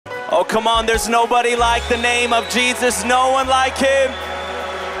Oh, come on, there's nobody like the name of Jesus. No one like him.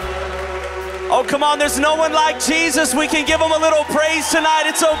 Oh, come on, there's no one like Jesus. We can give him a little praise tonight.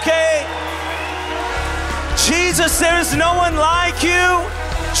 It's okay. Jesus, there's no one like you.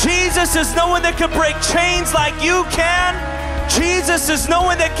 Jesus is no one that can break chains like you can. Jesus is no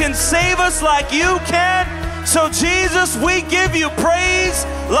one that can save us like you can. So Jesus, we give you praise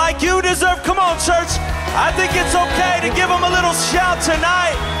like you deserve. Come on, church. I think it's okay to give him a little shout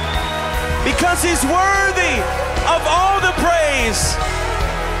tonight because he's worthy of all the praise.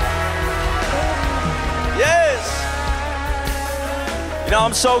 Yes. You know,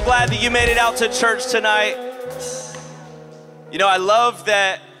 I'm so glad that you made it out to church tonight. You know, I love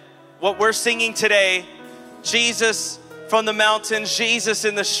that what we're singing today, Jesus from the mountains, Jesus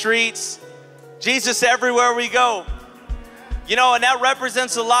in the streets, Jesus everywhere we go. You know, and that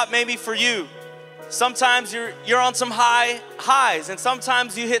represents a lot maybe for you. Sometimes you're on some highs and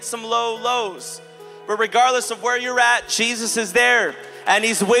sometimes you hit some lows. But regardless of where you're at, Jesus is there and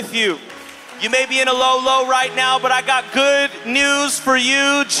he's with you. You may be in a low right now, but I got good news for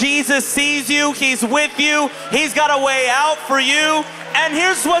you. Jesus sees you, he's with you, he's got a way out for you. And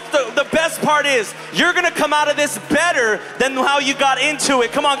here's what the best part is. You're gonna come out of this better than how you got into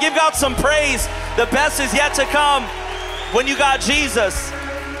it. Come on, give God some praise. The best is yet to come when you got Jesus.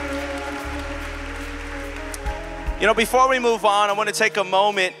 You know, before we move on, I want to take a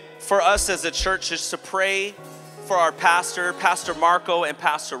moment for us as a church just to pray for our pastor, Pastor Marco and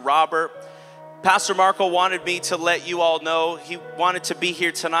Pastor Robert. Pastor Marco wanted me to let you all know he wanted to be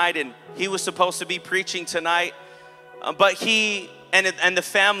here tonight and he was supposed to be preaching tonight, but he and the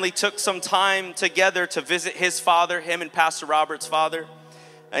family took some time together to visit his father, him and Pastor Robert's father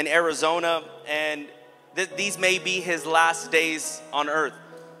in Arizona, and these may be his last days on earth.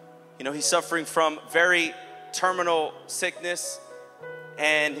 You know, he's suffering from very terminal sickness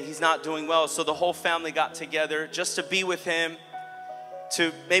and he's not doing well, so the whole family got together just to be with him,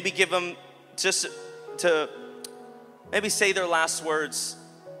 to maybe give him just to maybe say their last words.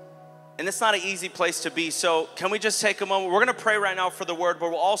 And it's not an easy place to be. So can we just take a moment? We're going to pray right now for the word,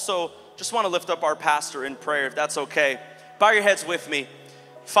 but we'll also just want to lift up our pastor in prayer, if that's okay. Bow your heads with me.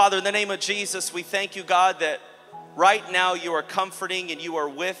 Father, in the name of Jesus, we thank you, God, that right now you are comforting and you are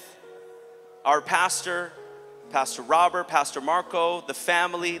with our pastor, Pastor Robert, Pastor Marco, the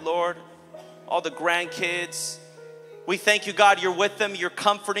family, Lord, all the grandkids. We thank you, God, you're with them, you're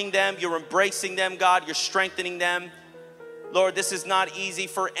comforting them, you're embracing them, God, you're strengthening them. Lord, this is not easy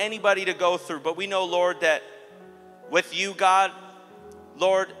for anybody to go through, but we know, Lord, that with you, God,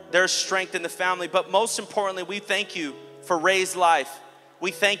 Lord, there's strength in the family. But most importantly, we thank you for Ray's life.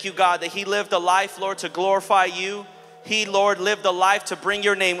 We thank you, God, that he lived a life, Lord, to glorify you. He, Lord, lived a life to bring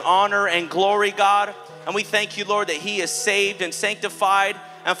your name honor and glory, God. And we thank you, Lord, that he is saved and sanctified.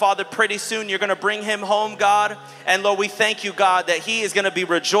 And Father, pretty soon you're going to bring him home, God. And Lord, we thank you, God, that he is going to be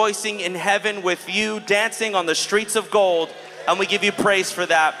rejoicing in heaven with you, dancing on the streets of gold. And we give you praise for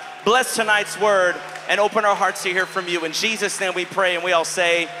that. Bless tonight's word and open our hearts to hear from you. In Jesus' name we pray and we all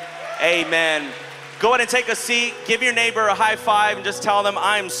say amen. Go ahead and take a seat. Give your neighbor a high five and just tell them,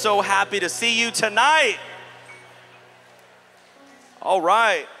 I'm so happy to see you tonight. All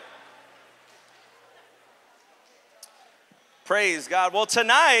right. Praise God. Well,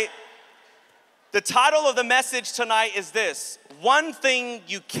 tonight, the title of the message tonight is this: one thing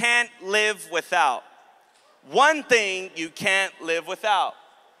you can't live without. One thing you can't live without.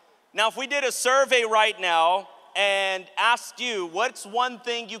 Now, if we did a survey right now and asked you, what's one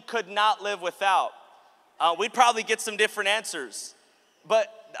thing you could not live without? We'd probably get some different answers. But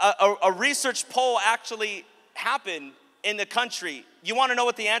a research poll actually happened in the country. You want to know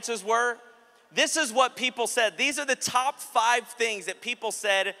what the answers were? This is what people said. These are the top 5 things that people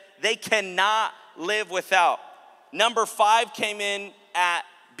said they cannot live without. Number 5 came in at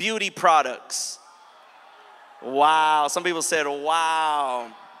beauty products. Wow, some people said,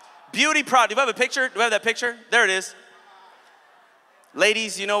 wow. Beauty product, do you have a picture? Do you have that picture? There it is.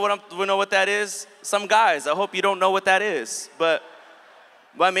 Ladies, you know what that is? Some guys, I hope you don't know what that is. But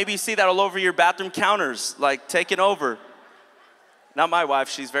well, maybe you see that all over your bathroom counters, like taking over. Not my wife,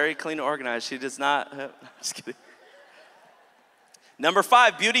 she's very clean and organized. She does not, just kidding. Number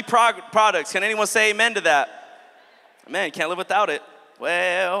 5, beauty products. Can anyone say amen to that? Man, can't live without it.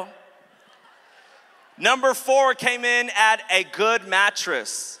 Well. Number 4 came in at a good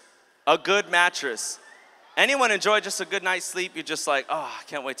mattress. A good mattress. Anyone enjoy just a good night's sleep? You're just like, oh, I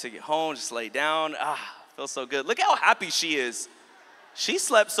can't wait to get home, just lay down. Feels so good. Look how happy she is. She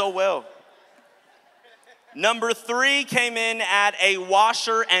slept so well. Number 3 came in at a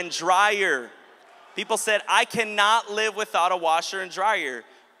washer and dryer. People said, I cannot live without a washer and dryer.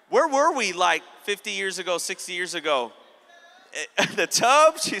 Where were we like 50 years ago, 60 years ago? The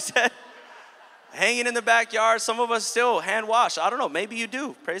tub, she said, hanging in the backyard. Some of us still hand wash. I don't know, maybe you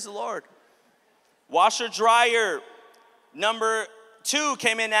do. Praise the Lord. Washer dryer. Number 2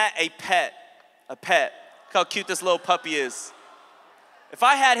 came in at a pet. A pet. Look how cute this little puppy is. If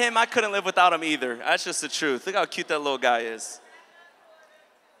I had him, I couldn't live without him either. That's just the truth. Look how cute that little guy is.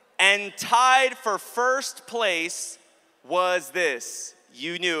 And tied for first place was this.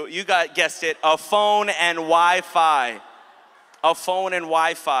 You knew, you guessed it, a phone and Wi-Fi. A phone and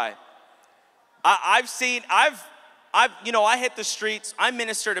Wi-Fi. I hit the streets. I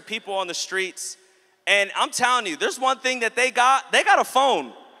minister to people on the streets. And I'm telling you, there's one thing that they got a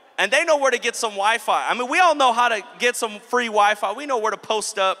phone. And they know where to get some Wi-Fi. I mean, we all know how to get some free Wi-Fi. We know where to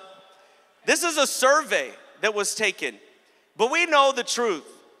post up. This is a survey that was taken. But we know the truth.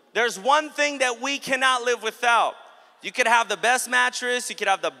 There's one thing that we cannot live without. You could have the best mattress. You could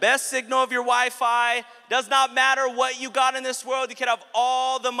have the best signal of your Wi-Fi. Does not matter what you got in this world. You could have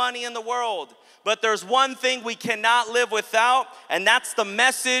all the money in the world. But there's one thing we cannot live without, and that's the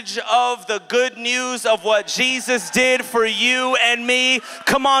message of the good news of what Jesus did for you and me.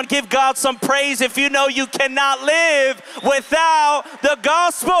 Come on, give God some praise if you know you cannot live without the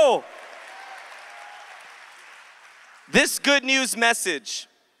gospel. This good news message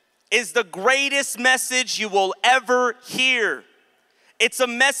is the greatest message you will ever hear. It's a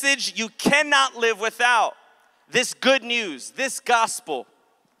message you cannot live without. This good news, this gospel.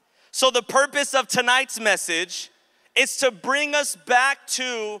 So the purpose of tonight's message is to bring us back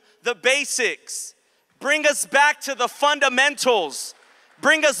to the basics. Bring us back to the fundamentals.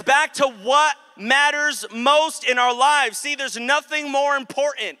 Bring us back to what matters most in our lives. See, there's nothing more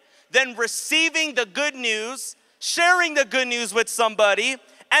important than receiving the good news, sharing the good news with somebody,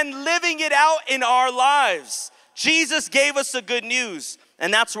 and living it out in our lives. Jesus gave us the good news,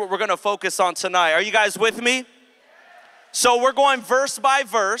 and that's what we're gonna focus on tonight. Are you guys with me? So we're going verse by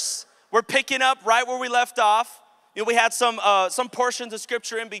verse. We're picking up right where we left off. You know, we had some portions of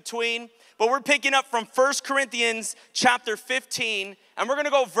scripture in between, but we're picking up from 1 Corinthians chapter 15, and we're gonna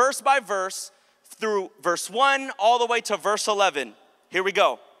go verse by verse through verse 1 all the way to verse 11. Here we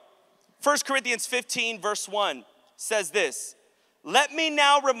go. 1 Corinthians 15 verse 1 says this: "Let me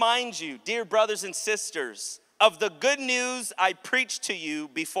now remind you, dear brothers and sisters, of the good news I preached to you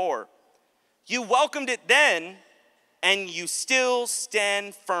before. You welcomed it then, and you still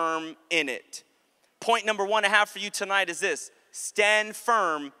stand firm in it." Point number 1 I have for you tonight is this: stand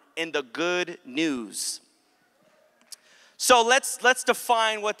firm in the good news. So let's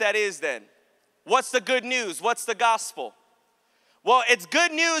define what that is then. What's the good news? What's the gospel? Well, it's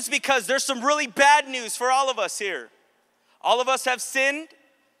good news because there's some really bad news for all of us here. All of us have sinned,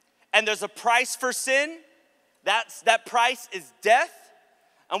 and there's a price for sin. That price is death.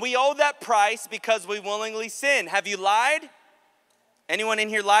 And we owe that price because we willingly sin. Have you lied? Anyone in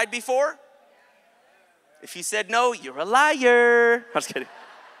here lied before? If you said no, you're a liar. I'm just kidding.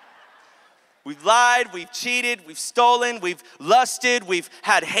 We've lied, we've cheated, we've stolen, we've lusted, we've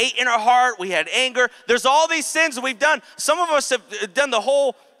had hate in our heart, we had anger. There's all these sins that we've done. Some of us have done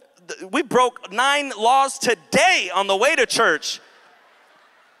we broke 9 laws today on the way to church.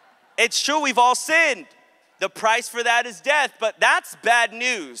 It's true, we've all sinned. The price for that is death, but that's bad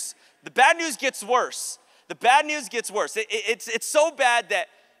news. The bad news gets worse. The bad news gets worse. It's so bad that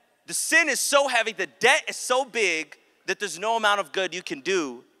the sin is so heavy, the debt is so big that there's no amount of good you can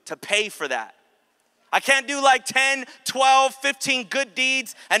do to pay for that. I can't do like 10, 12, 15 good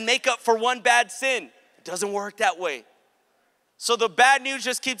deeds and make up for one bad sin. It doesn't work that way. So the bad news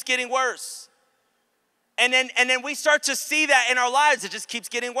just keeps getting worse. And then we start to see that in our lives. It just keeps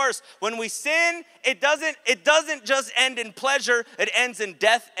getting worse. When we sin, it doesn't just end in pleasure. It ends in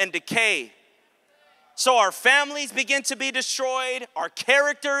death and decay. So our families begin to be destroyed. Our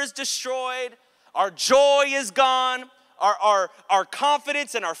character is destroyed. Our joy is gone. Our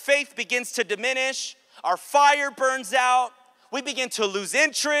confidence and our faith begins to diminish. Our fire burns out. We begin to lose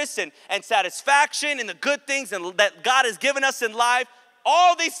interest and satisfaction in the good things that God has given us in life.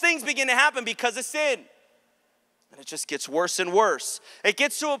 All these things begin to happen because of sin. And it just gets worse and worse. It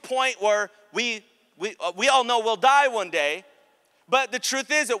gets to a point where we all know we'll die one day. But the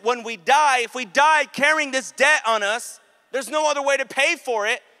truth is that when we die, if we die carrying this debt on us, there's no other way to pay for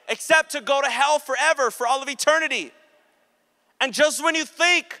it except to go to hell forever, for all of eternity. And just when you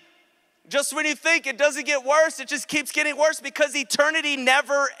think it doesn't get worse, it just keeps getting worse because eternity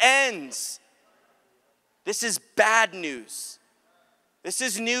never ends. This is bad news. This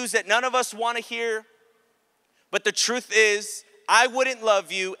is news that none of us want to hear. But the truth is, I wouldn't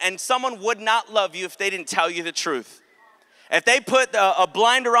love you and someone would not love you if they didn't tell you the truth. If they put a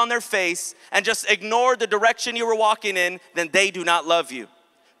blinder on their face and just ignore the direction you were walking in, then they do not love you.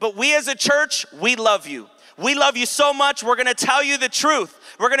 But we as a church, we love you. We love you so much, we're gonna tell you the truth.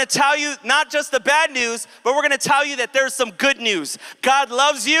 We're gonna tell you not just the bad news, but we're gonna tell you that there's some good news. God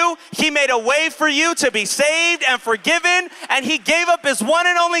loves you. He made a way for you to be saved and forgiven, and he gave up his one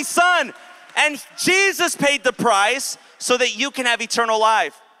and only son. And Jesus paid the price so that you can have eternal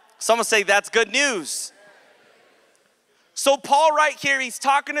life. Someone say that's good news. So Paul right here, he's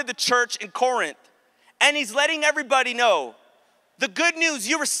talking to the church in Corinth, and he's letting everybody know the good news,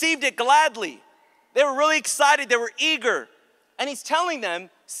 you received it gladly. They were really excited, they were eager. And he's telling them,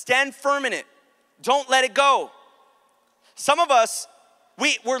 stand firm in it. Don't let it go. Some of us,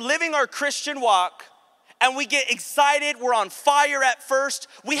 we're living our Christian walk, and we get excited, we're on fire at first,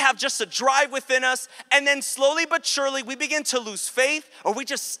 we have just a drive within us, and then slowly but surely we begin to lose faith, or we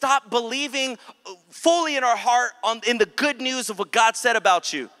just stop believing fully in our heart in the good news of what God said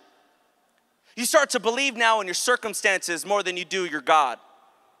about you. You start to believe now in your circumstances more than you do your God.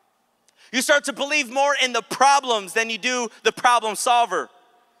 You start to believe more in the problems than you do the problem solver.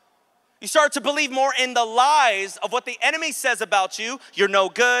 You start to believe more in the lies of what the enemy says about you. You're no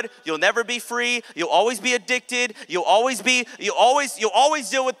good, you'll never be free, you'll always be addicted, you'll always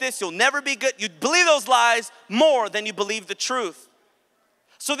deal with this, you'll never be good. You believe those lies more than you believe the truth.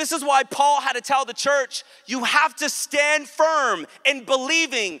 So this is why Paul had to tell the church, you have to stand firm in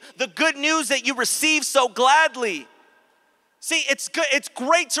believing the good news that you receive so gladly. See, it's good, it's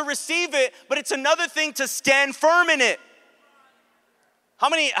great to receive it, but it's another thing to stand firm in it. How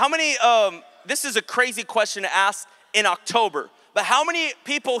many, this is a crazy question to ask in October, but how many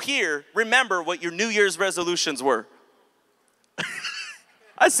people here remember what your New Year's resolutions were?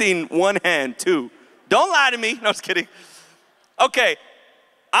 I seen one hand, two. Don't lie to me, no, I was kidding. Okay,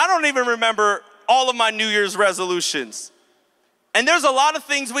 I don't even remember all of my New Year's resolutions. And there's a lot of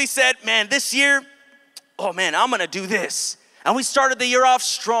things we said, man, this year, oh man, I'm gonna do this. And we started the year off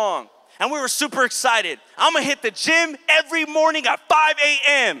strong. And we were super excited. I'm gonna hit the gym every morning at 5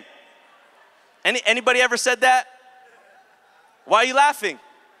 a.m. Anybody ever said that? Why are you laughing?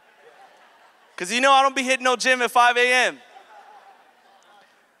 Because you know I don't be hitting no gym at 5 a.m.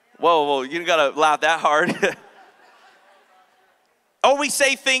 Whoa, you gotta laugh that hard. Or we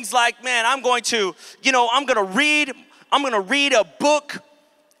say things like, man, I'm gonna read a book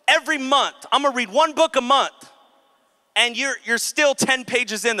every month. I'm gonna read one book a month. And you're still 10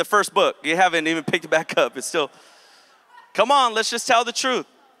 pages in the first book. You haven't even picked it back up. It's still, come on, let's just tell the truth.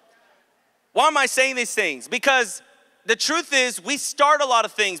 Why am I saying these things? Because the truth is we start a lot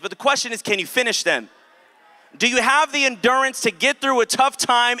of things, but the question is, can you finish them? Do you have the endurance to get through a tough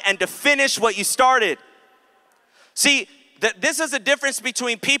time and to finish what you started? See, this is a difference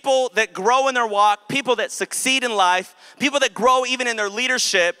between people that grow in their walk, people that succeed in life, people that grow even in their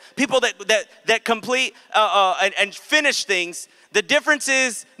leadership, people that complete and finish things. The difference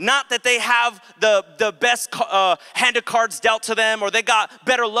is not that they have the best hand of cards dealt to them or they got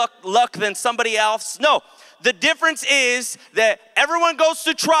better luck than somebody else. No, the difference is that everyone goes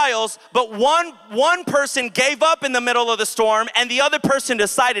through trials, but one person gave up in the middle of the storm and the other person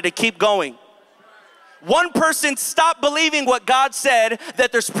decided to keep going. One person stopped believing what God said,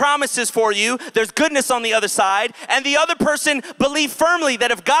 that there's promises for you, there's goodness on the other side, and the other person believed firmly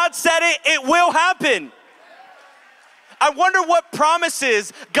that if God said it, it will happen. I wonder what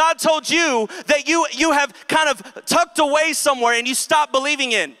promises God told you that you have kind of tucked away somewhere and you stopped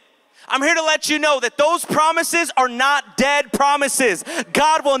believing in. I'm here to let you know that those promises are not dead promises.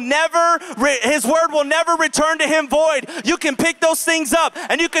 God will never, his word will never return to him void. You can pick those things up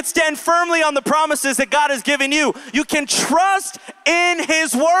and you can stand firmly on the promises that God has given you. You can trust in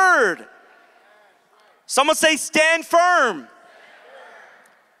his word. Someone say, stand firm.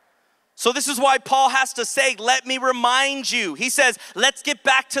 So this is why Paul has to say, let me remind you. He says, let's get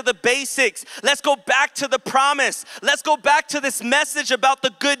back to the basics. Let's go back to the promise. Let's go back to this message about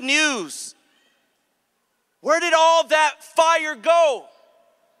the good news. Where did all that fire go?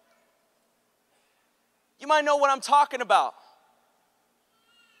 You might know what I'm talking about.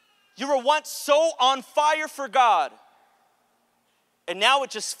 You were once so on fire for God, and now it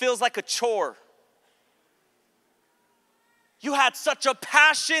just feels like a chore. You had such a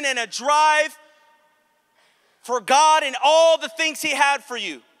passion and a drive for God and all the things he had for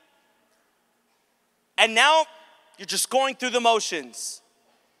you. And now you're just going through the motions.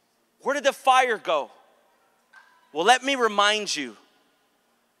 Where did the fire go? Well, let me remind you.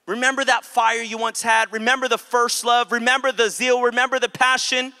 Remember that fire you once had? Remember the first love? Remember the zeal? Remember the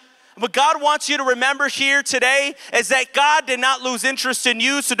passion? What God wants you to remember here today is that God did not lose interest in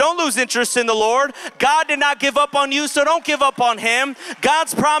you, so don't lose interest in the Lord. God did not give up on you, so don't give up on him.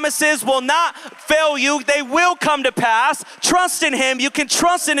 God's promises will not fail you. They will come to pass. Trust in him. You can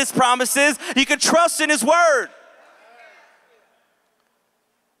trust in his promises. You can trust in his word.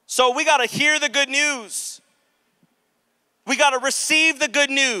 So we got to hear the good news. We got to receive the good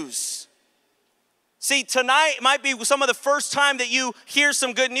news. See, tonight might be some of the first time that you hear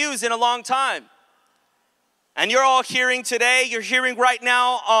some good news in a long time. And you're all hearing today, you're hearing right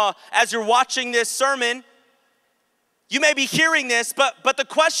now as you're watching this sermon. You may be hearing this, but the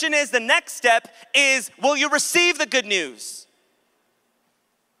question is, the next step is, will you receive the good news?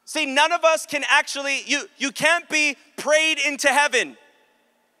 See, none of us can actually, you can't be prayed into heaven.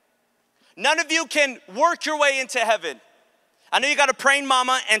 None of you can work your way into heaven. I know you got a praying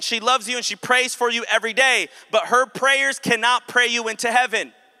mama and she loves you and she prays for you every day, but her prayers cannot pray you into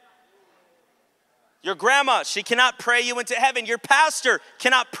heaven. Your grandma, she cannot pray you into heaven. Your pastor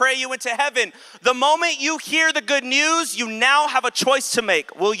cannot pray you into heaven. The moment you hear the good news, you now have a choice to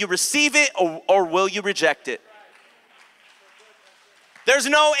make. Will you receive it or will you reject it? There's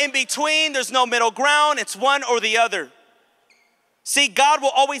no in between, there's no middle ground, it's one or the other. See, God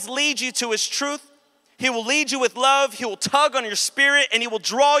will always lead you to his truth. He will lead you with love. He will tug on your spirit and he will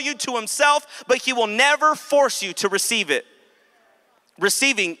draw you to himself, but he will never force you to receive it.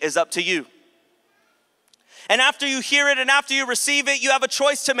 Receiving is up to you. And after you hear it and after you receive it, you have a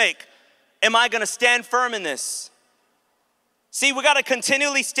choice to make. Am I going to stand firm in this? See, we got to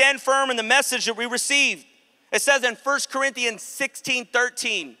continually stand firm in the message that we received. It says in 1 Corinthians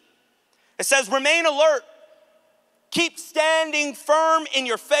 16:13, it says, remain alert. Keep standing firm in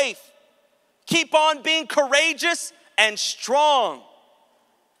your faith. Keep on being courageous and strong.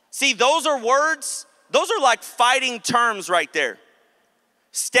 See, those are words. Those are like fighting terms right there.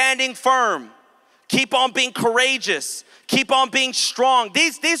 Standing firm. Keep on being courageous. Keep on being strong.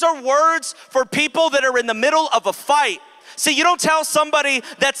 These are words for people that are in the middle of a fight. See, you don't tell somebody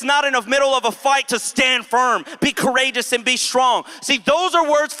that's not in the middle of a fight to stand firm, be courageous, and be strong. See, those are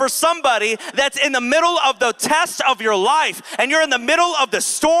words for somebody that's in the middle of the test of your life, and you're in the middle of the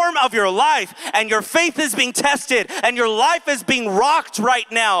storm of your life, and your faith is being tested, and your life is being rocked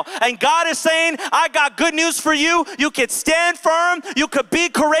right now. And God is saying, I got good news for you. You can stand firm, you could be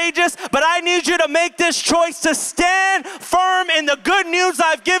courageous, but I need you to make this choice to stand firm in the good news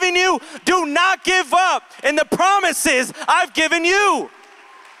I've given you. Do not give up in the promises I've given you.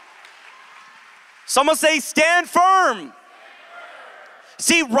 Someone say, stand firm.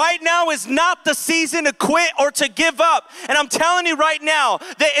 See, right now is not the season to quit or to give up. And I'm telling you right now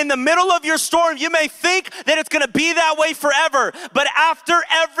that in the middle of your storm, you may think that it's going to be that way forever. But after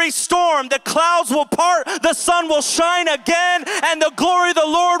every storm, the clouds will part, the sun will shine again, and the glory of the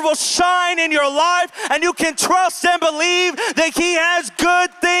Lord will shine in your life. And you can trust and believe that he has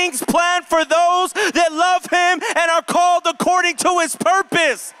good things planned for those that love him and are called according to his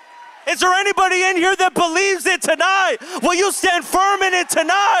purpose. Is there anybody in here that believes it tonight? Will you stand firm in it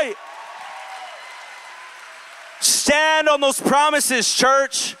tonight? Stand on those promises,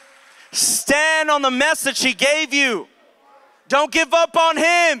 church. Stand on the message he gave you. Don't give up on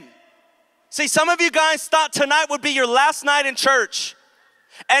him. See, some of you guys thought tonight would be your last night in church.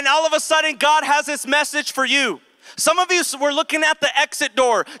 And all of a sudden, God has this message for you. Some of you were looking at the exit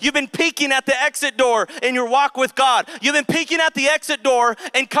door. You've been peeking at the exit door in your walk with God. You've been peeking at the exit door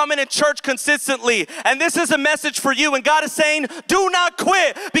and coming to church consistently. And this is a message for you. And God is saying, do not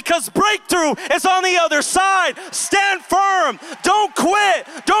quit, because breakthrough is on the other side. Stand firm. Don't quit.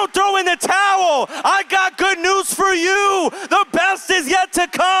 Don't throw in the towel. I got good news for you. The best is yet to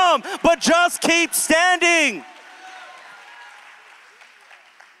come, but just keep standing.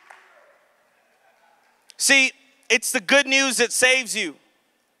 See, it's the good news that saves you.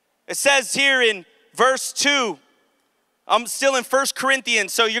 It says here in verse 2, I'm still in 1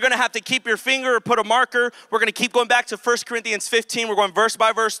 Corinthians, so you're going to have to keep your finger or put a marker. We're going to keep going back to 1 Corinthians 15. We're going verse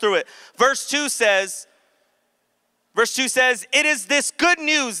by verse through it. Verse 2 says, it is this good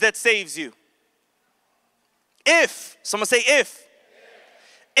news that saves you. If, someone say if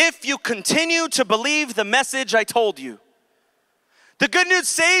you continue to believe the message I told you. The good news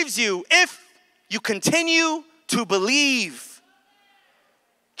saves you if you continue to believe.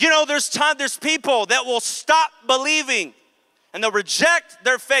 You know, there's people that will stop believing and they'll reject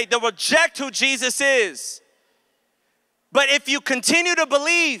their faith. They'll reject who Jesus is. But if you continue to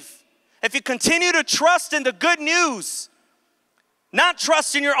believe, if you continue to trust in the good news, not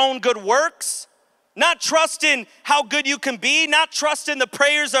trust in your own good works, not trust in how good you can be, not trust in the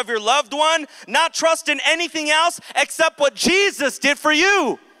prayers of your loved one, not trust in anything else except what Jesus did for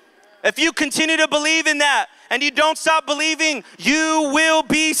you. If you continue to believe in that and you don't stop believing, you will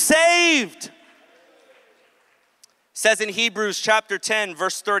be saved. It says in Hebrews chapter 10,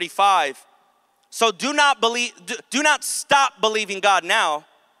 verse 35, so do not stop believing God now.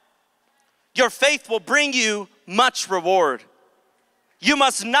 Your faith will bring you much reward. You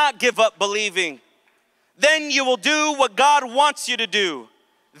must not give up believing. Then you will do what God wants you to do.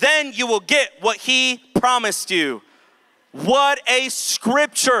 Then you will get what he promised you. What a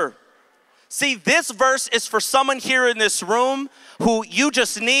scripture. See, this verse is for someone here in this room who you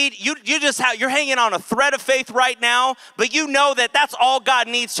just need, you're hanging on a thread of faith right now, but you know that that's all God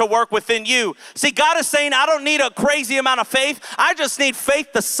needs to work within you. See, God is saying, I don't need a crazy amount of faith. I just need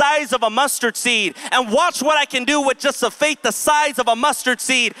faith the size of a mustard seed. And watch what I can do with just a faith the size of a mustard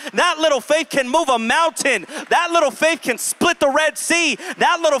seed. That little faith can move a mountain. That little faith can split the Red Sea.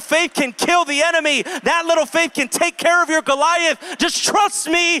 That little faith can kill the enemy. That little faith can take care of your Goliath. Just trust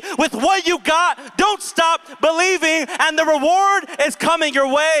me with what you got. Don't stop believing, and the reward is coming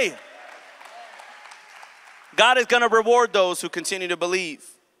your way. God is going to reward those who continue to believe.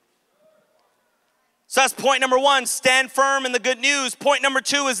 So that's point number one, stand firm in the good news. Point number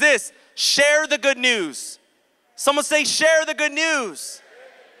two is this, share the good news. Someone say, share the good news.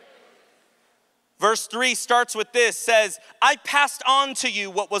 Verse 3 starts with this, says, I passed on to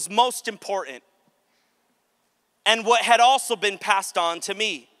you what was most important and what had also been passed on to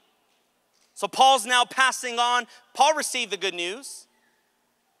me. So Paul's now passing on. Paul received the good news,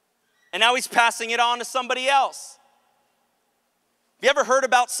 and now he's passing it on to somebody else. Have you ever heard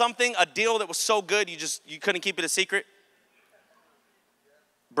about something, a deal that was so good you couldn't keep it a secret?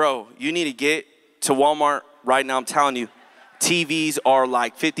 Bro, you need to get to Walmart right now. I'm telling you, TVs are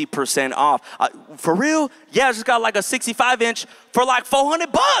like 50% off. For real? Yeah, I just got like a 65-inch for like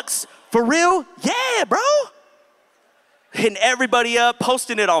 $400. For real? Yeah, bro. Hitting everybody up,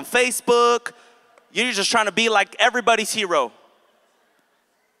 posting it on Facebook. You're just trying to be like everybody's hero.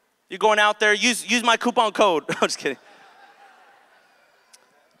 You're going out there, use my coupon code. I'm just kidding.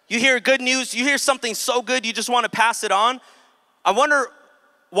 You hear good news, you hear something so good, you just want to pass it on. I wonder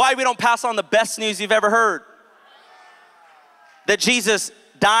why we don't pass on the best news you've ever heard. That Jesus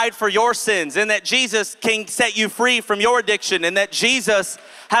died for your sins, and that Jesus can set you free from your addiction, and that Jesus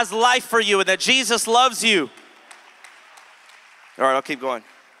has life for you, and that Jesus loves you. All right, I'll keep going.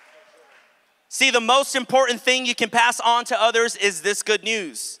 See, the most important thing you can pass on to others is this good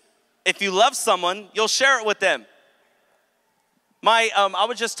news. If you love someone, you'll share it with them. I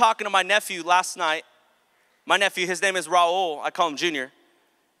was just talking to my nephew last night. My nephew, his name is Raul. I call him Junior.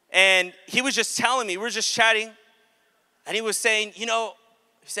 And he was just telling me, we were just chatting, and he was saying,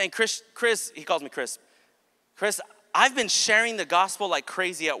 Chris, he calls me Chris. Chris, I've been sharing the gospel like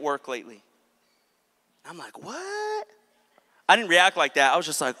crazy at work lately. I'm like, what? I didn't react like that. I was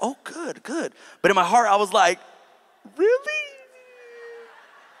just like, oh, good. But in my heart, I was like, really?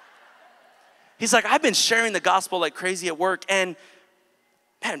 He's like, I've been sharing the gospel like crazy at work. And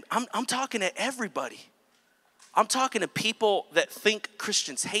man, I'm talking to everybody. I'm talking to people that think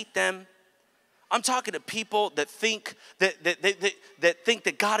Christians hate them. I'm talking to people that think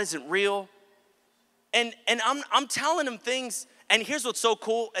that God isn't real. And I'm telling them things. And here's what's so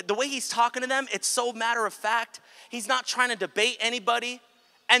cool. The way he's talking to them, it's so matter of fact. He's not trying to debate anybody.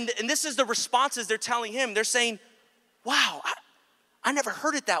 And this is the responses they're telling him. They're saying, wow, I never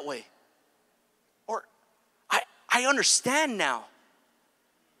heard it that way. Or, I understand now.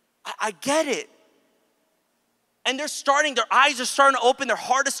 I get it. And their eyes are starting to open, their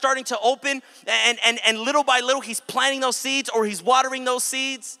heart is starting to open, and little by little, he's planting those seeds or he's watering those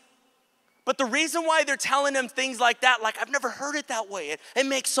seeds. But the reason why they're telling him things like that, like, I've never heard it that way, it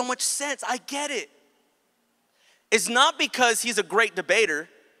makes so much sense, I get it. It's not because he's a great debater.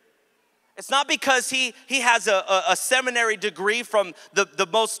 It's not because he has a seminary degree from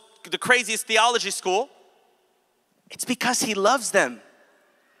the craziest theology school. It's because he loves them.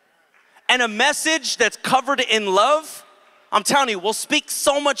 And a message that's covered in love, I'm telling you, will speak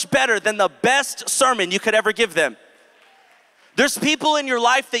so much better than the best sermon you could ever give them. There's people in your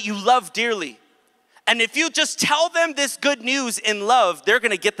life that you love dearly. And if you just tell them this good news in love, they're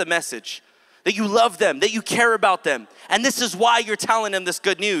gonna get the message. That you love them, that you care about them. And this is why you're telling them this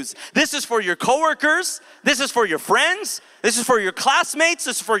good news. This is for your coworkers. This is for your friends. This is for your classmates.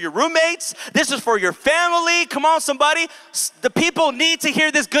 This is for your roommates. This is for your family. Come on, somebody. The people need to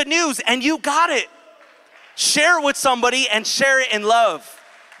hear this good news, and you got it. Share it with somebody and share it in love.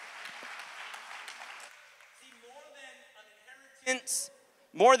 See, more than an inheritance,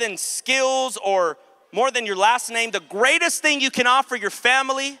 more than skills, or more than your last name, the greatest thing you can offer your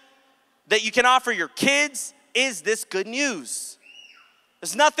family, that you can offer your kids, is this good news.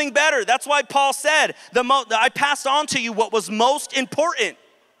 There's nothing better. That's why Paul said, I passed on to you what was most important.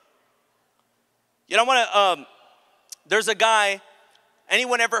 You know, there's a guy,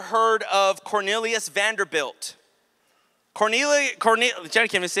 anyone ever heard of Cornelius Vanderbilt? Jenny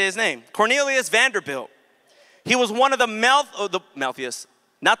can't even say his name. Cornelius Vanderbilt. He was one of the wealthiest.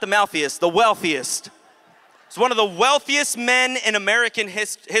 He's one of the wealthiest men in American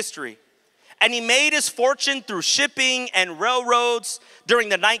history. And he made his fortune through shipping and railroads during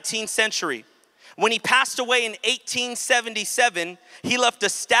the 19th century. When he passed away in 1877, he left a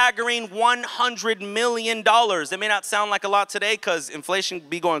staggering $100 million. It may not sound like a lot today because inflation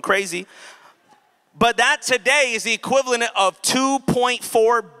be going crazy. But that today is the equivalent of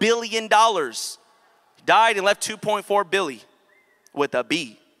 $2.4 billion. He died and left $2.4 billion with a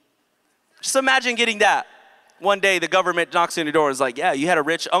B. Just imagine getting that. One day the government knocks on your door and is like, yeah, you had a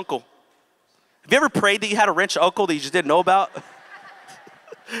rich uncle. Have you ever prayed that you had a rich uncle that you just didn't know about?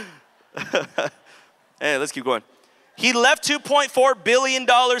 Hey, let's keep going. He left $2.4 billion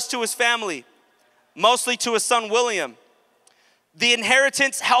to his family, mostly to his son William. The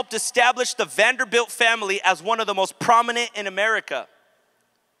inheritance helped establish the Vanderbilt family as one of the most prominent in America.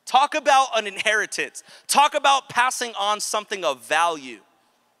 Talk about an inheritance. Talk about passing on something of value.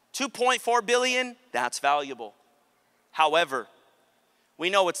 $2.4 billion, that's valuable. However, we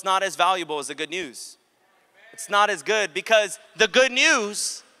know it's not as valuable as the good news. It's not as good because the good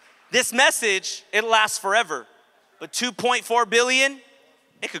news, this message, it lasts forever. But $2.4 billion,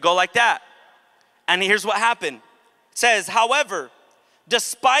 it could go like that. And here's what happened. It says, however,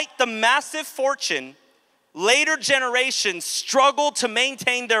 despite the massive fortune, later generations struggled to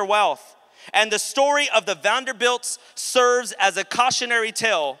maintain their wealth. And the story of the Vanderbilts serves as a cautionary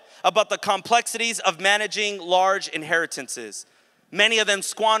tale about the complexities of managing large inheritances. Many of them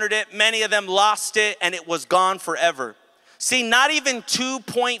squandered it, many of them lost it, and it was gone forever. See, not even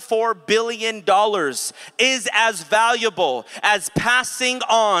 $2.4 billion is as valuable as passing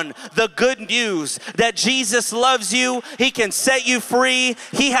on the good news that Jesus loves you, he can set you free,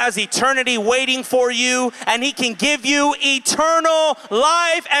 he has eternity waiting for you, and he can give you eternal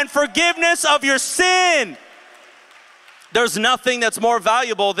life and forgiveness of your sin. There's nothing that's more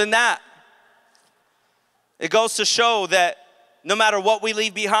valuable than that. It goes to show that no matter what we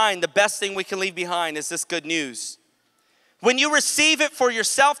leave behind, the best thing we can leave behind is this good news. When you receive it for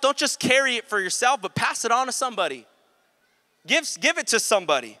yourself, don't just carry it for yourself, but pass it on to somebody. Give it to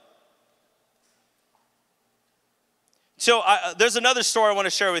somebody. So there's another story I want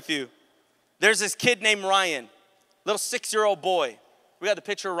to share with you. There's this kid named Ryan, little 6-year-old boy. We got the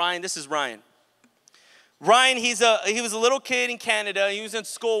picture of Ryan. This is Ryan. Ryan, he was a little kid in Canada. He was in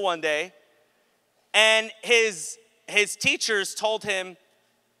school one day, and his teachers told him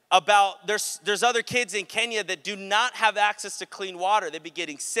about there's other kids in Kenya that do not have access to clean water. They'd be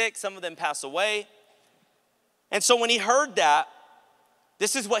getting sick. Some of them pass away. And so when he heard that,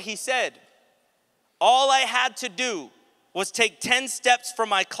 this is what he said. All I had to do was take 10 steps from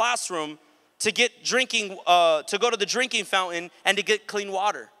my classroom to go to the drinking fountain and to get clean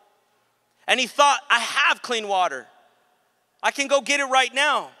water. And he thought, I have clean water. I can go get it right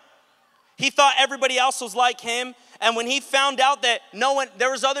now. He thought everybody else was like him. And when he found out that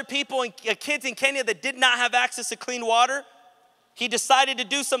there was other people and kids in Kenya that did not have access to clean water, he decided to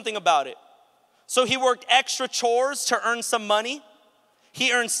do something about it. So he worked extra chores to earn some money.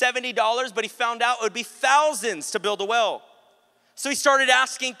 He earned $70, but he found out it would be thousands to build a well. So he started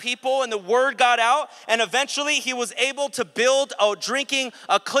asking people, and the word got out, and eventually he was able to build drinking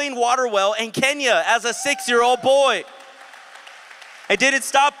a clean water well in Kenya as a 6-year-old boy. It didn't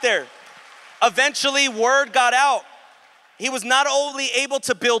stop there. Eventually, word got out. He was not only able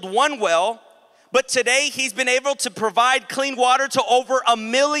to build one well, but today he's been able to provide clean water to over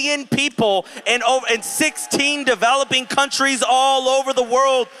 1 million people in 16 developing countries all over the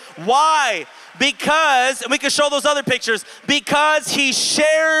world. Why? Because, and we can show those other pictures, because he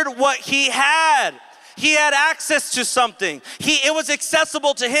shared what he had. He had access to something. It was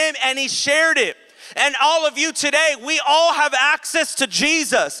accessible to him, and he shared it. And all of you today, we all have access to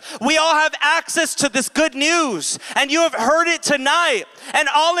Jesus. We all have access to this good news. And you have heard it tonight. And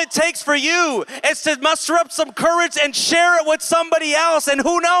all it takes for you is to muster up some courage and share it with somebody else. And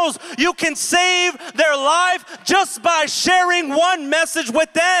who knows, you can save their life just by sharing one message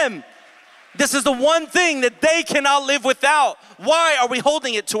with them. This is the one thing that they cannot live without. Why are we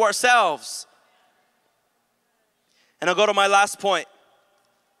holding it to ourselves? And I'll go to my last point.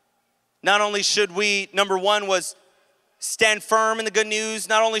 Not only should we, number one was stand firm in the good news.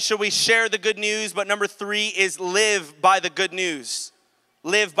 Not only should we share the good news, but number 3 is live by the good news.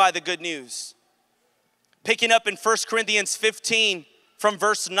 Live by the good news. Picking up in 1 Corinthians 15, from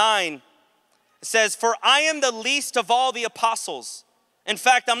verse 9. It says, "For I am the least of all the apostles. In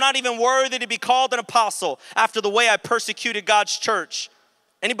fact, I'm not even worthy to be called an apostle after the way I persecuted God's church."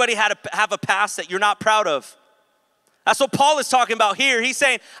 Anybody have a past that you're not proud of? That's what Paul is talking about here. He's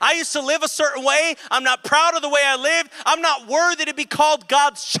saying, I used to live a certain way. I'm not proud of the way I lived. I'm not worthy to be called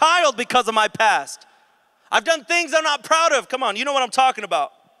God's child because of my past. I've done things I'm not proud of. Come on, you know what I'm talking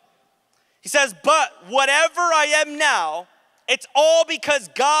about. He says, but whatever I am now, it's all because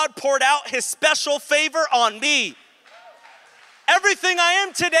God poured out his special favor on me. Everything I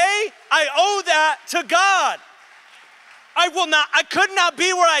am today, I owe that to God. I could not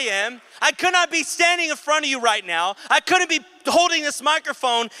be where I am. I could not be standing in front of you right now. I couldn't be holding this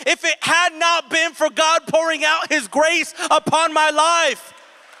microphone if it had not been for God pouring out his grace upon my life.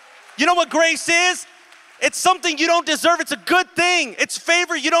 You know what grace is? It's something you don't deserve. It's a good thing. It's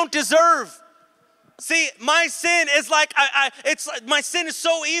favor you don't deserve. See, my sin is like, my sin is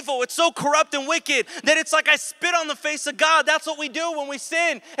so evil, it's so corrupt and wicked that it's like I spit on the face of God. That's what we do when we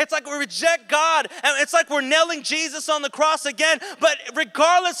sin. It's like we reject God, and it's like we're nailing Jesus on the cross again. But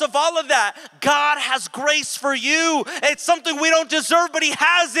regardless of all of that, God has grace for you. It's something we don't deserve, but he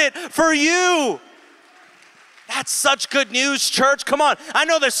has it for you. That's such good news, church. Come on. I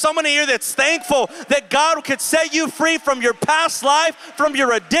know there's someone here that's thankful that God could set you free from your past life, from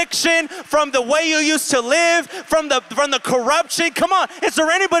your addiction, from the way you used to live, from the corruption. Come on. Is there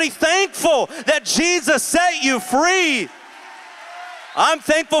anybody thankful that Jesus set you free? I'm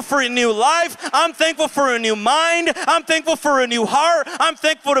thankful for a new life. I'm thankful for a new mind. I'm thankful for a new heart. I'm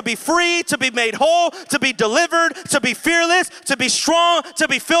thankful to be free, to be made whole, to be delivered, to be fearless, to be strong, to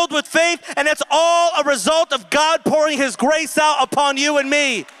be filled with faith. And it's all a result of God pouring his grace out upon you and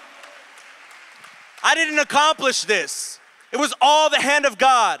me. I didn't accomplish this. It was all the hand of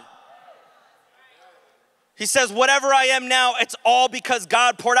God. He says, whatever I am now, it's all because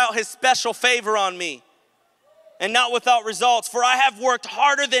God poured out his special favor on me. And not without results. For I have worked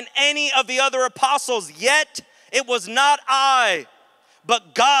harder than any of the other apostles, yet it was not I,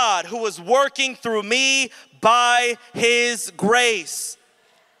 but God who was working through me by his grace.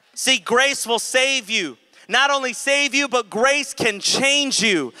 See, grace will save you. Not only save you, but grace can change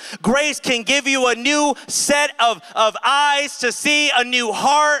you. Grace can give you a new set of eyes to see, a new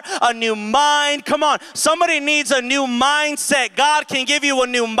heart, a new mind. Come on, somebody needs a new mindset. God can give you a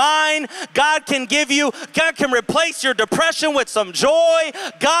new mind. God can replace your depression with some joy.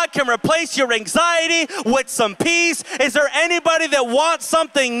 God can replace your anxiety with some peace. Is there anybody that wants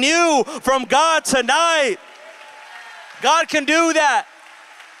something new from God tonight? God can do that.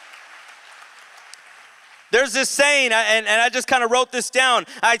 There's this saying, and I just kind of wrote this down.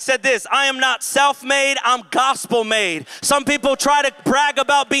 I said this, I am not self-made, I'm gospel-made. Some people try to brag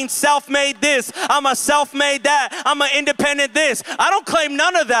about being self-made this. I'm a self-made that. I'm an independent this. I don't claim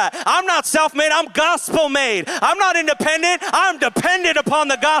none of that. I'm not self-made, I'm gospel-made. I'm not independent, I'm dependent upon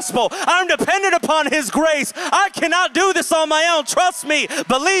the gospel. I'm dependent upon his grace. I cannot do this on my own. Trust me,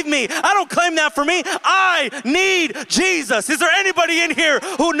 believe me, I don't claim that for me. I need Jesus. Is there anybody in here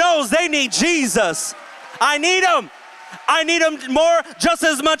who knows they need Jesus? I need him. I need him more, just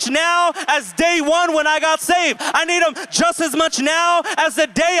as much now as day one when I got saved. I need him just as much now as the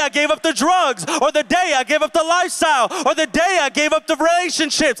day I gave up the drugs, or the day I gave up the lifestyle, or the day I gave up the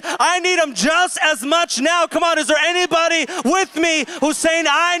relationships. I need him just as much now. Come on, is there anybody with me who's saying,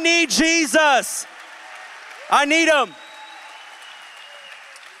 I need Jesus? I need him.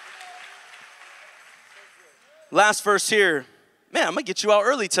 Last verse here. Man, I'm going to get you out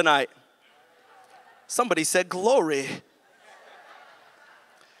early tonight. Somebody said glory.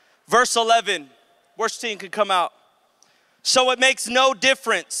 Verse 11, worst team could come out. So it makes no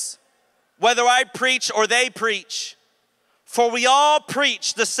difference whether I preach or they preach, for we all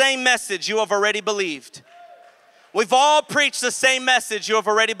preach the same message you have already believed. We've all preached the same message you have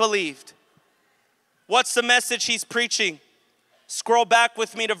already believed. What's the message he's preaching? Scroll back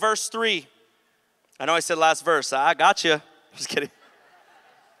with me to verse 3. I know I said last verse. I got you. Just kidding.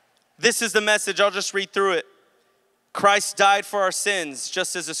 This is the message. I'll just read through it. Christ died for our sins,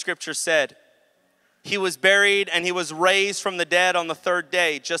 just as the scripture said. He was buried and he was raised from the dead on the third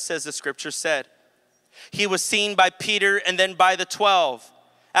day, just as the scripture said. He was seen by Peter and then by the 12.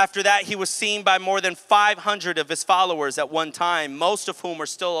 After that, he was seen by more than 500 of his followers at one time, most of whom are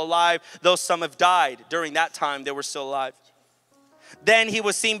still alive, though some have died. During that time, they were still alive. Then he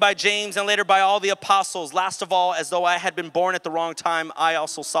was seen by James and later by all the apostles. Last of all, as though I had been born at the wrong time, I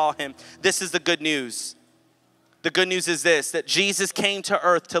also saw him. This is the good news. The good news is this, that Jesus came to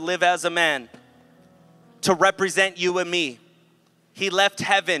earth to live as a man, to represent you and me. He left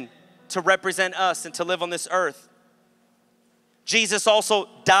heaven to represent us and to live on this earth. Jesus also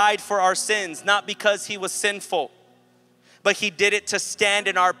died for our sins, not because he was sinful, but he did it to stand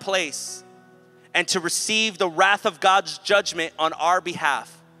in our place and to receive the wrath of God's judgment on our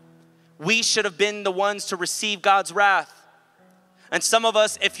behalf. We should have been the ones to receive God's wrath. And some of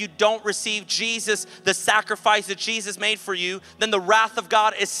us, if you don't receive Jesus, the sacrifice that Jesus made for you, then the wrath of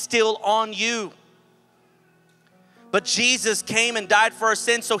God is still on you. But Jesus came and died for our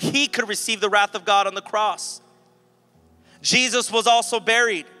sins so he could receive the wrath of God on the cross. Jesus was also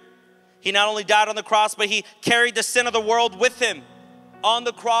buried. He not only died on the cross, but he carried the sin of the world with him on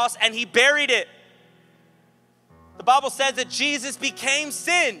the cross, and he buried it. The Bible says that Jesus became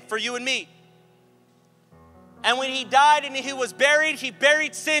sin for you and me. And when he died and he was buried, he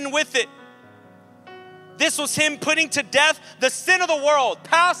buried sin with it. This was him putting to death the sin of the world,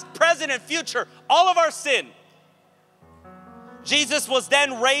 past, present, and future, all of our sin. Jesus was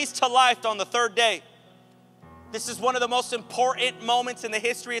then raised to life on the third day. This is one of the most important moments in the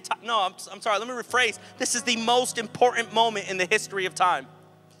history of time. No, I'm sorry, let me rephrase. This is the most important moment in the history of time.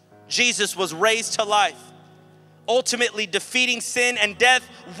 Jesus was raised to life, ultimately defeating sin and death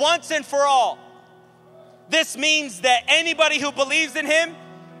once and for all. This means that anybody who believes in him,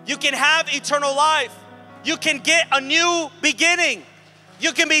 you can have eternal life. You can get a new beginning.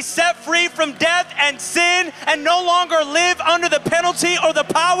 You can be set free from death and sin and no longer live under the penalty or the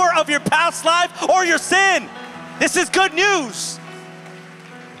power of your past life or your sin. This is good news.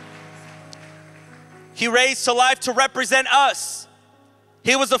 He raised to life to represent us.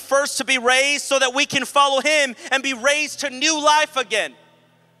 He was the first to be raised so that we can follow him and be raised to new life again.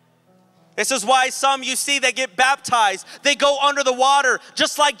 This is why some you see that get baptized, they go under the water.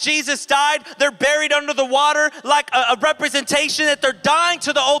 Just like Jesus died, they're buried under the water like a representation that they're dying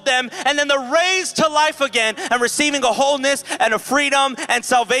to the old them, and then they're raised to life again and receiving a wholeness and a freedom and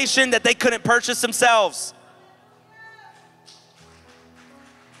salvation that they couldn't purchase themselves.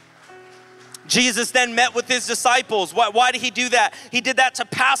 Jesus then met with his disciples. Why did he do that? He did that to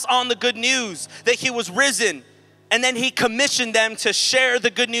pass on the good news that he was risen. And then he commissioned them to share the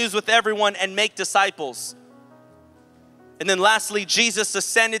good news with everyone and make disciples. And then lastly, Jesus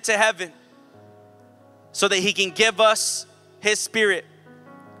ascended to heaven so that he can give us his spirit.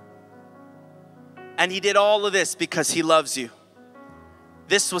 And he did all of this because he loves you.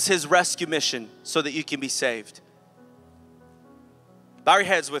 This was his rescue mission so that you can be saved. Bow your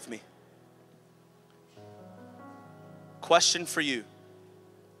heads with me. Question for you.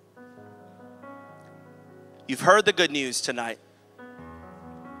 You've heard the good news tonight.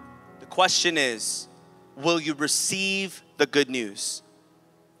 The question is, will you receive the good news?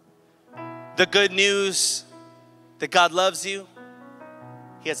 The good news that God loves you.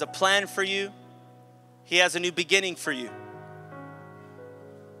 He has a plan for you. He has a new beginning for you.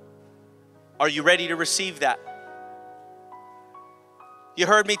 Are you ready to receive that? You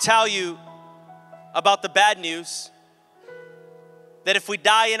heard me tell you about the bad news. That if we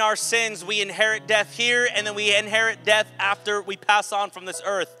die in our sins, we inherit death here, and then we inherit death after we pass on from this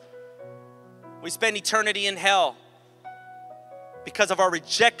earth. We spend eternity in hell because of our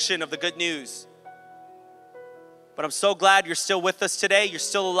rejection of the good news. But I'm so glad you're still with us today. You're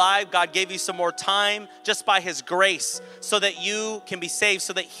still alive. God gave you some more time just by his grace so that you can be saved,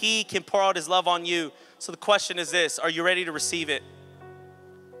 so that he can pour out his love on you. So the question is this: are you ready to receive it?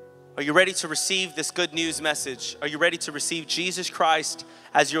 Are you ready to receive this good news message? Are you ready to receive Jesus Christ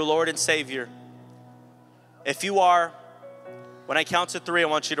as your Lord and Savior? If you are, when I count to 3, I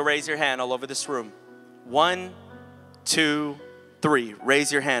want you to raise your hand all over this room. 1, 2, 3.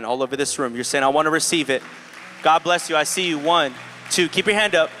 Raise your hand all over this room. You're saying, I want to receive it. God bless you. I see you. 1, 2. Keep your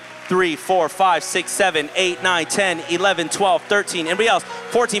hand up. 3, 4, 5, 6, 7, 8, 9, 10, 11, 12, 13. Anybody else?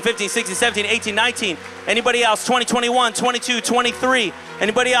 14, 15, 16, 17, 18, 19. Anybody else? 20, 21, 22, 23.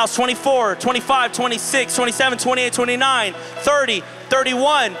 Anybody else? 24, 25, 26, 27, 28, 29, 30,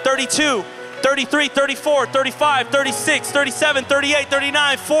 31, 32, 33, 34, 35, 36, 37, 38,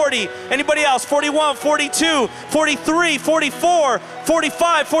 39, 40. Anybody else? 41, 42, 43, 44,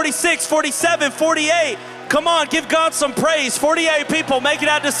 45, 46, 47, 48. Come on, give God some praise. 48 people making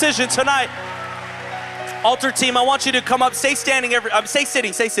that decision tonight. Altar team, I want you to come up. Stay standing. Stay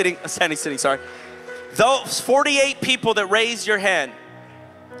sitting. Standing, sorry. Those 48 people that raised your hand,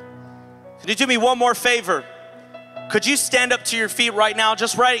 could you do me one more favor? Could you stand up to your feet right now?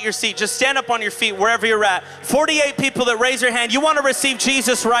 Just right at your seat. Just stand up on your feet wherever you're at. 48 people that raise your hand. You want to receive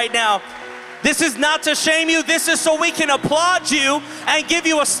Jesus right now. This is not to shame you. This is so we can applaud you and give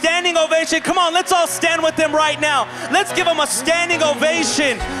you a standing ovation. Come on, let's all stand with them right now. Let's give them a standing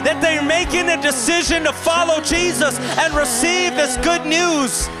ovation that they're making a decision to follow Jesus and receive this good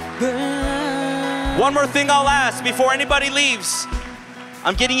news. One more thing I'll ask before anybody leaves.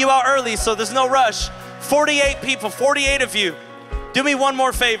 I'm getting you out early, so there's no rush. 48 people, 48 of you. Do me one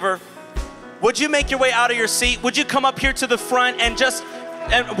more favor. Would you make your way out of your seat? Would you come up here to the front and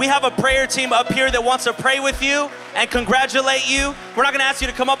we have a prayer team up here that wants to pray with you and congratulate you. We're not gonna ask you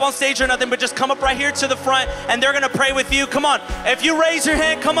to come up on stage or nothing, but just come up right here to the front and they're gonna pray with you. Come on, if you raise your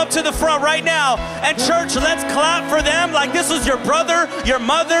hand, come up to the front right now. And church, let's clap for them like this was your brother, your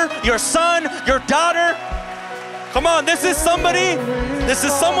mother, your son, your daughter. Come on, this is somebody, this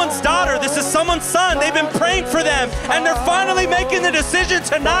is someone's daughter, this is someone's son. They've been praying for them and they're finally making the decision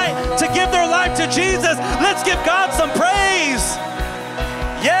tonight to give their life to Jesus. Let's give God some praise.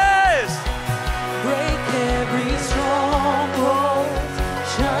 Yes. Break every stronghold,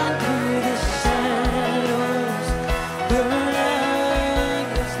 shine through the shadows, burn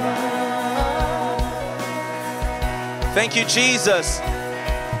as light. Thank you, Jesus.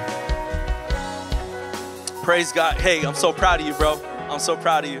 Praise God. Hey, I'm so proud of you, bro. I'm so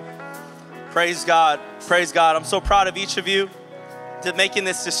proud of you. Praise God. Praise God. I'm so proud of each of you to making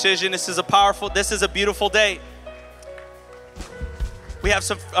this decision. This is a beautiful day. We have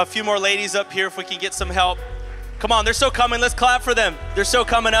a few more ladies up here if we can get some help. Come on, they're still coming. Let's clap for them. They're still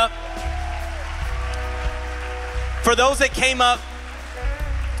coming up. For those that came up,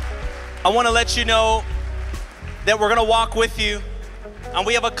 I want to let you know that we're going to walk with you. And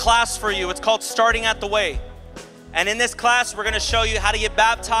we have a class for you. It's called Starting at the Way. And in this class, we're going to show you how to get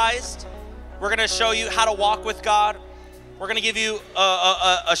baptized. We're going to show you how to walk with God. We're going to give you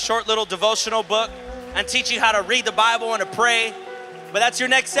a short little devotional book and teach you how to read the Bible and to pray. But that's your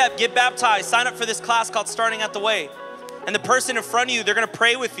next step. Get baptized. Sign up for this class called Starting at the Way. And the person in front of you, they're going to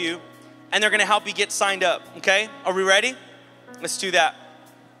pray with you and they're going to help you get signed up. Okay? Are we ready? Let's do that.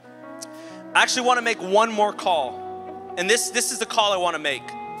 I actually want to make one more call. And this is the call I want to make.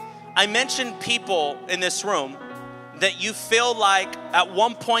 I mentioned people in this room that you feel like at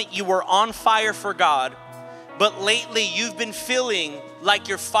one point you were on fire for God, but lately you've been feeling like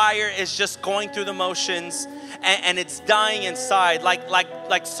your fire is just going through the motions and it's dying inside.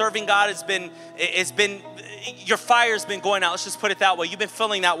 Like serving God your fire's been going out. Let's just put it that way. You've been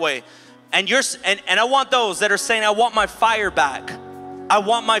feeling that way. And I want those that are saying, I want my fire back. I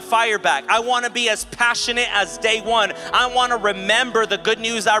want my fire back. I want to be as passionate as day one. I want to remember the good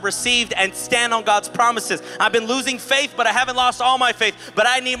news I received and stand on God's promises. I've been losing faith, but I haven't lost all my faith, but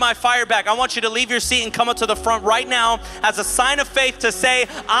I need my fire back. I want you to leave your seat and come up to the front right now as a sign of faith to say,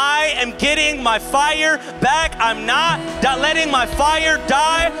 I am getting my fire back. I'm not letting my fire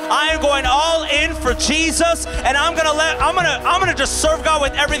die. I am going all in for Jesus, and I'm gonna just serve God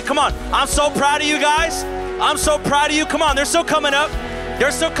with everything. Come on, I'm so proud of you guys. I'm so proud of you. Come on, they're still coming up. They're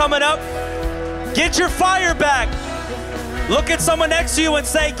still coming up. Get your fire back. Look at someone next to you and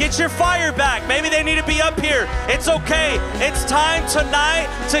say, get your fire back. Maybe they need to be up here. It's okay. It's time tonight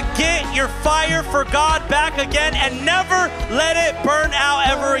to get your fire for God back again and never let it burn out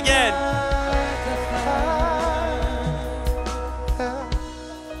ever again.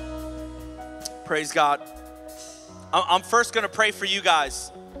 Praise God. I'm first going to pray for you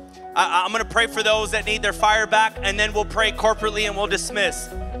guys. I'm going to pray for those that need their fire back, and then we'll pray corporately and we'll dismiss.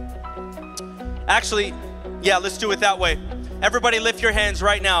 Actually, yeah, let's do it that way. Everybody lift your hands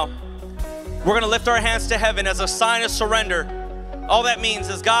right now. We're going to lift our hands to heaven as a sign of surrender. All that means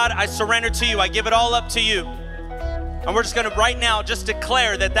is, God, I surrender to you. I give it all up to you. And we're just going to right now just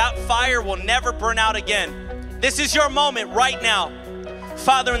declare that that fire will never burn out again. This is your moment right now.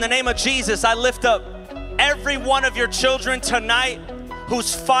 Father, in the name of Jesus, I lift up every one of your children tonight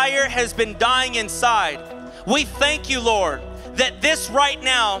whose fire has been dying inside. We thank you, Lord, that this right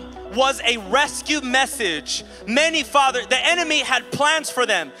now was a rescue message. Many, Father, the enemy had plans for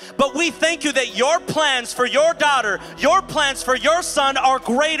them, but we thank you that your plans for your daughter, your plans for your son are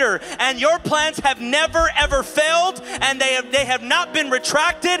greater, and your plans have never ever failed, and they have not been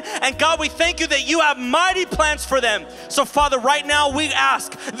retracted. And God, we thank you that you have mighty plans for them. So Father, right now we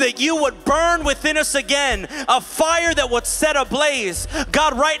ask that you would burn within us again a fire that would set ablaze.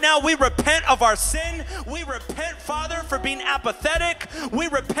 God, right now we repent of our sin. We repent, Father, for being apathetic. We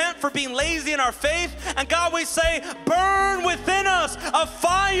repent for being lazy in our faith. And God, we say, burn within us a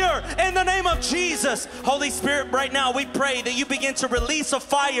fire in the name of Jesus. Holy Spirit, right now we pray that you begin to release a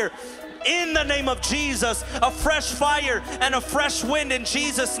fire in the name of Jesus, a fresh fire and a fresh wind in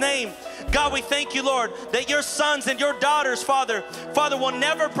Jesus' name. God, we thank you, Lord, that your sons and your daughters, Father, will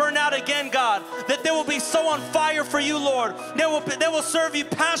never burn out again, God, that they will be so on fire for you, Lord. They will serve you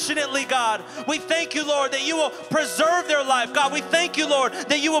passionately, God. We thank you, Lord, that you will preserve their life. God, we thank you, Lord,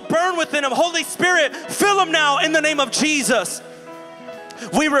 that you will burn within them. Holy Spirit, fill them now in the name of Jesus.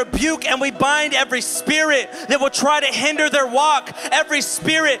 We rebuke and we bind every spirit that will try to hinder their walk, every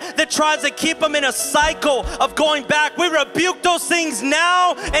spirit that tries to keep them in a cycle of going back. We rebuke those things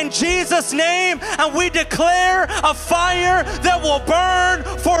now in Jesus' name, and we declare a fire that will burn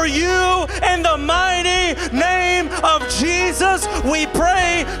for you in the mighty name of Jesus. We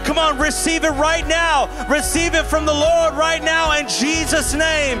pray. Come on, receive it right now. Receive it from the Lord right now in Jesus'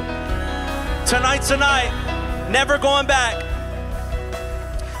 name. Tonight's the night. Never going back.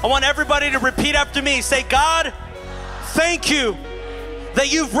 I want everybody to repeat after me. Say, God, thank you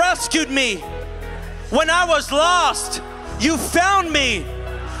that you've rescued me. When I was lost, you found me.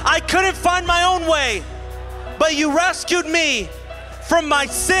 I couldn't find my own way, but you rescued me from my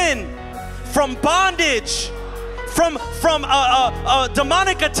sin, from bondage, from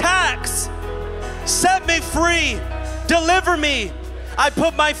demonic attacks. Set me free. Deliver me. I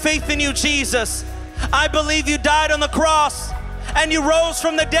put my faith in you, Jesus. I believe you died on the cross and you rose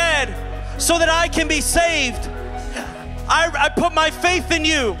from the dead so that I can be saved. I put my faith in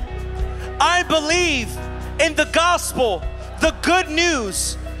you. I believe in the gospel, the good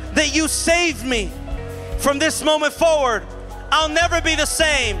news that you saved me. From this moment forward, I'll never be the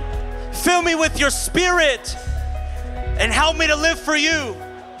same. Fill me with your spirit and help me to live for you.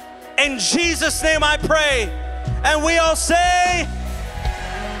 In Jesus' name I pray. And we all say,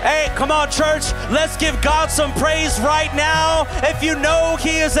 hey, come on, church. Let's give God some praise right now. If you know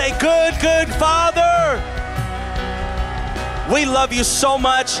He is a good, good Father. We love you so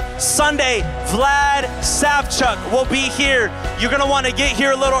much. Sunday, Vlad Savchuk will be here. You're going to want to get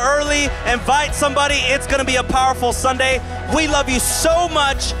here a little early. Invite somebody. It's going to be a powerful Sunday. We love you so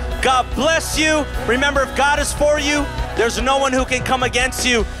much. God bless you. Remember, if God is for you, there's no one who can come against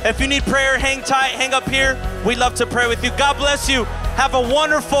you. If you need prayer, hang tight, hang up here. We'd love to pray with you. God bless you. Have a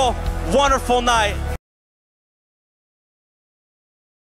wonderful, wonderful night.